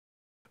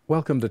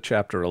Welcome to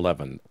Chapter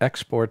 11,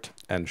 Export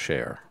and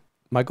Share.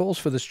 My goals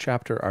for this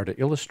chapter are to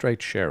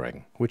illustrate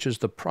sharing, which is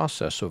the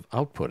process of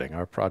outputting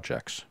our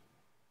projects.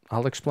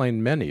 I'll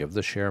explain many of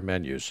the share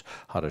menus,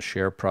 how to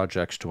share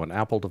projects to an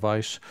Apple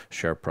device,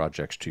 share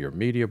projects to your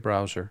media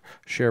browser,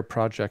 share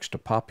projects to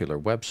popular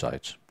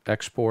websites,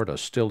 export a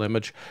still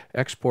image,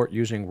 export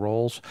using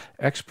roles,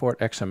 export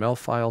XML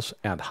files,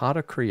 and how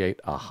to create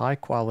a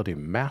high-quality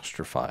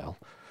master file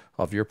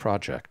of your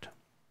project.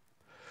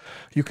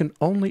 You can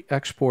only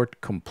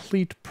export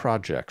complete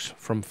projects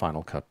from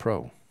Final Cut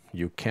Pro.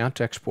 You can't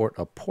export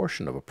a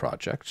portion of a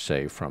project,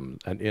 say from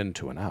an in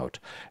to an out,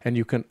 and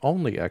you can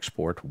only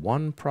export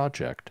one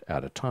project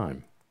at a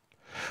time.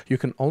 You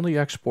can only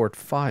export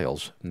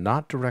files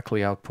not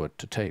directly output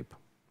to tape,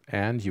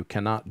 and you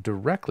cannot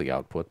directly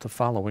output the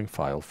following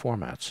file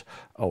formats: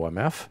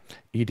 OMF,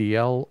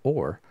 EDL,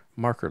 or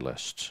marker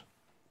lists.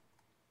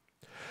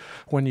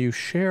 When you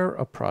share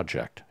a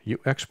project,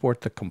 you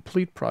export the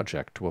complete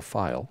project to a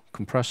file,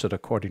 compress it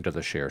according to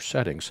the share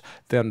settings,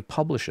 then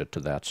publish it to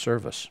that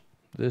service.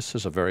 This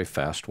is a very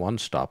fast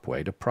one-stop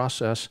way to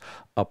process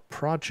a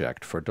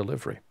project for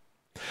delivery.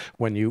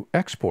 When you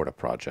export a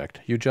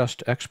project, you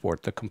just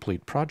export the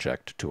complete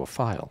project to a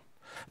file.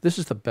 This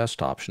is the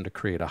best option to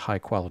create a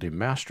high-quality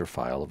master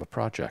file of a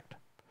project.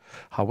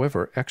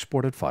 However,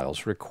 exported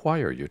files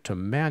require you to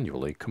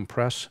manually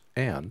compress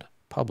and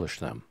publish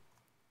them.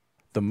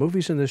 The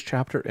movies in this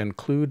chapter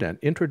include an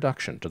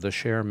introduction to the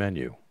Share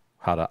menu,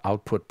 how to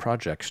output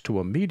projects to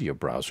a media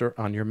browser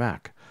on your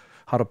Mac,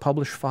 how to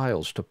publish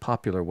files to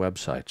popular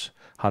websites,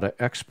 how to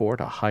export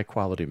a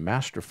high-quality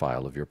master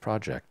file of your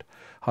project,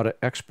 how to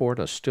export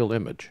a still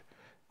image,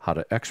 how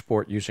to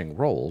export using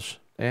roles,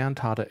 and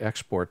how to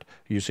export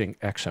using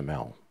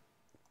XML.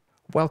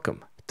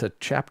 Welcome to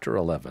Chapter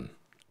 11,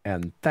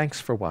 and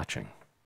thanks for watching.